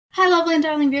and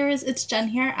darling viewers, it's Jen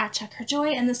here at Check Her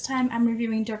Joy, and this time I'm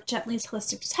reviewing Dirk Gently's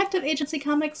Holistic Detective Agency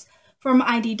comics from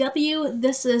IDW.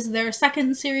 This is their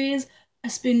second series, A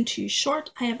Spoon Too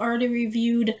Short. I have already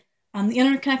reviewed The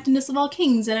Interconnectedness of All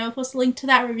Kings, and I will post a link to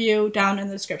that review down in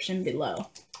the description below.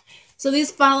 So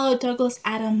these follow Douglas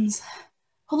Adams'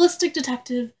 holistic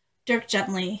detective, Dirk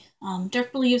Gently.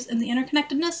 Dirk believes in the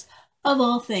interconnectedness of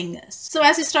all things. So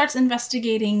as he starts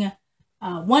investigating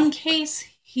one case,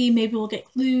 he maybe will get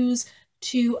clues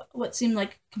to what seem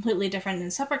like completely different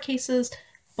and separate cases,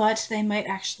 but they might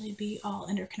actually be all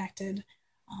interconnected.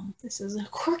 This is a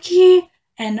quirky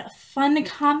and fun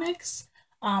comics.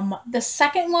 The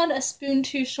second one, A Spoon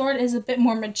Too Short, is a bit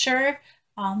more mature.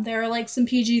 There are like some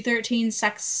PG-13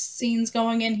 sex scenes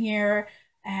going in here,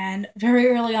 and very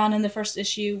early on in the first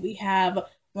issue, we have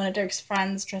one of Dirk's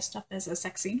friends dressed up as a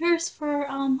sexy nurse for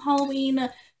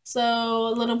Halloween. So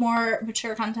a little more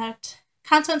mature content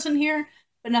in here,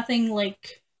 but nothing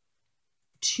like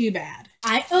too bad.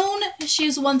 I own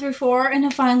issues 1 through 4 and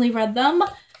have finally read them.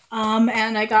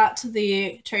 And I got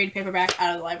the trade paperback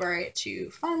out of the library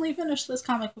to finally finish this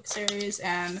comic book series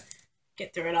and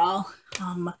get through it all.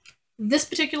 This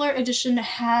particular edition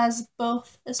has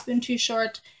both A Spoon Too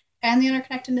Short and The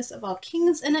Interconnectedness of All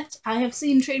Kings in it. I have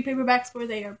seen trade paperbacks where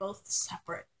they are both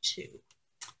separate too.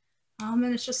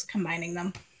 And it's just combining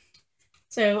them.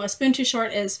 So A Spoon Too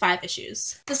Short is 5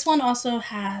 issues. This one also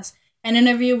has an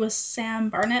interview with Sam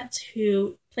Barnett,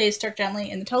 who plays Dirk Gently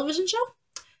in the television show,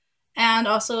 and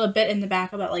also a bit in the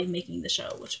back about like making the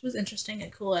show, which was interesting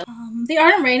and cool. The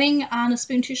art and writing on A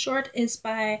Spoon Too Short is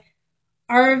by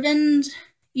Arvind,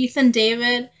 Ethan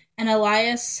David, and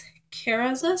Ilias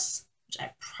Kyriazis, which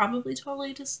I probably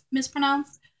totally just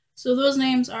mispronounced. So those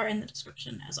names are in the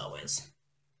description as always.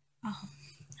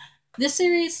 This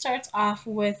series starts off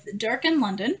with Dirk in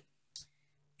London,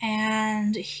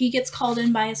 and he gets called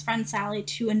in by his friend Sally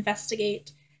to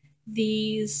investigate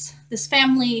this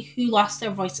family who lost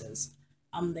their voices.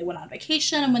 They went on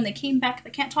vacation, and when they came back,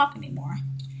 they can't talk anymore.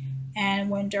 And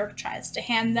when Dirk tries to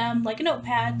hand them like a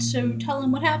notepad to tell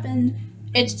them what happened,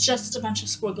 it's just a bunch of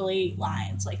squiggly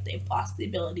lines, like they've lost the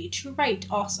ability to write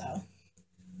also,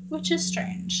 which is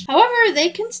strange. However, they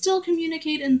can still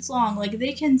communicate in song, like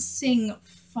they can sing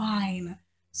fine.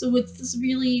 So it's this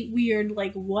really weird,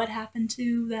 like, what happened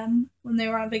to them when they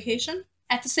were on vacation?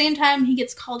 At the same time, he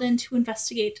gets called in to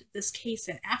investigate this case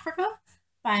in Africa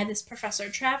by this Professor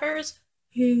Travers,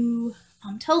 who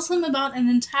tells him about an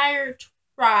entire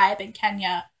tribe in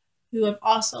Kenya who have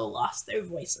also lost their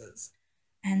voices.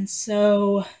 And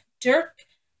so Dirk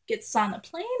gets on a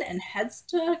plane and heads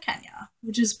to Kenya,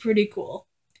 which is pretty cool.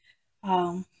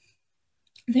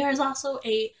 There's also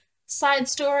a side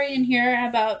story in here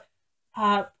about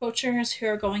poachers who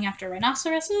are going after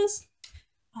rhinoceroses,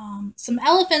 some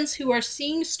elephants who are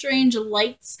seeing strange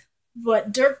lights,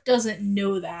 but Dirk doesn't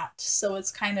know that, so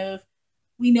it's kind of,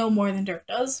 we know more than Dirk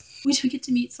does. We do get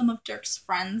to meet some of Dirk's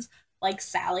friends, like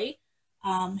Sally,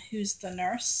 who's the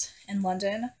nurse in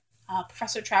London,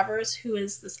 Professor Travers, who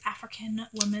is this African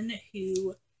woman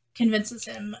who convinces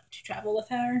him to travel with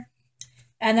her.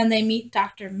 And then they meet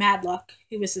Dr. Madlock,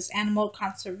 who is this animal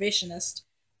conservationist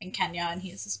in Kenya, and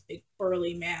he's this big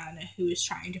burly man who is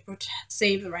trying to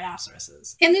save the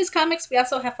rhinoceroses. In these comics, we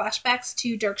also have flashbacks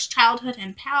to Dirk's childhood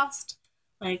and past,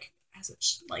 like as a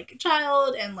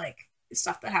child, and like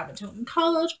stuff that happened to him in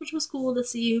college, which was cool to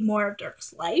see more of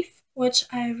Dirk's life, which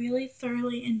I really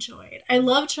thoroughly enjoyed. I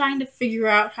love trying to figure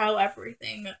out how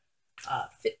everything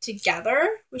fit together,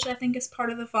 which I think is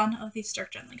part of the fun of these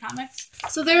Dirk Gently comics.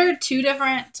 So there are 2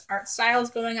 different art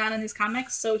styles going on in these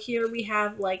comics. So here we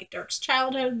have like Dirk's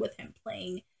childhood with him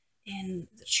playing in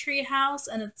the treehouse,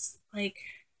 and it's like,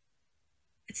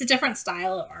 it's a different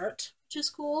style of art, which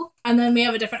is cool. And then we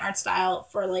have a different art style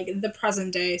for like the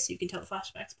present day, so you can tell the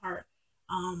flashbacks part,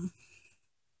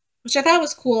 which I thought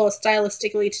was cool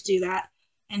stylistically to do that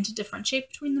and to differentiate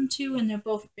between them two, and they're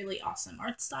both really awesome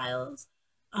art styles.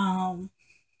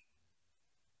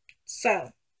 So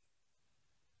I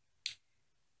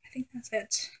think that's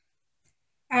it.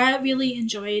 I really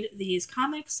enjoyed these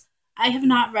comics. I have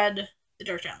not read the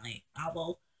Dirk Gently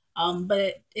novel, but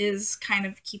it is kind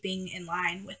of keeping in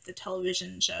line with the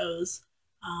television shows,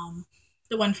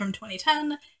 the one from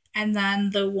 2010, and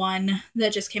then the one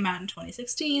that just came out in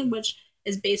 2016, which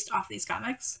is based off these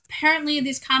comics. Apparently,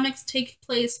 these comics take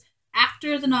place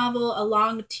after the novel A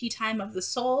Long Tea Time of the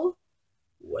Soul,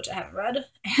 which I haven't read,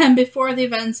 and before the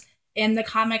events in the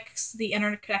comics The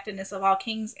Interconnectedness of All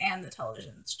Kings and the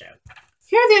television show.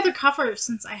 Here are the other covers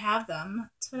since I have them.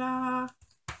 Ta-da!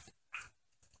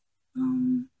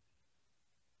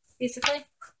 Basically,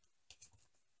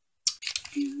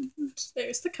 And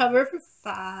there's the cover for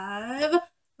 5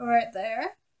 right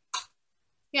there.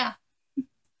 Yeah.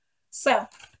 So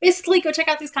basically, go check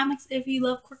out these comics if you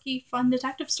love quirky, fun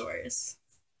detective stories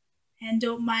and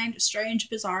don't mind strange,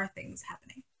 bizarre things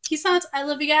happening. Peace out. I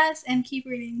love you guys and keep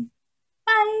reading.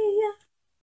 Bye.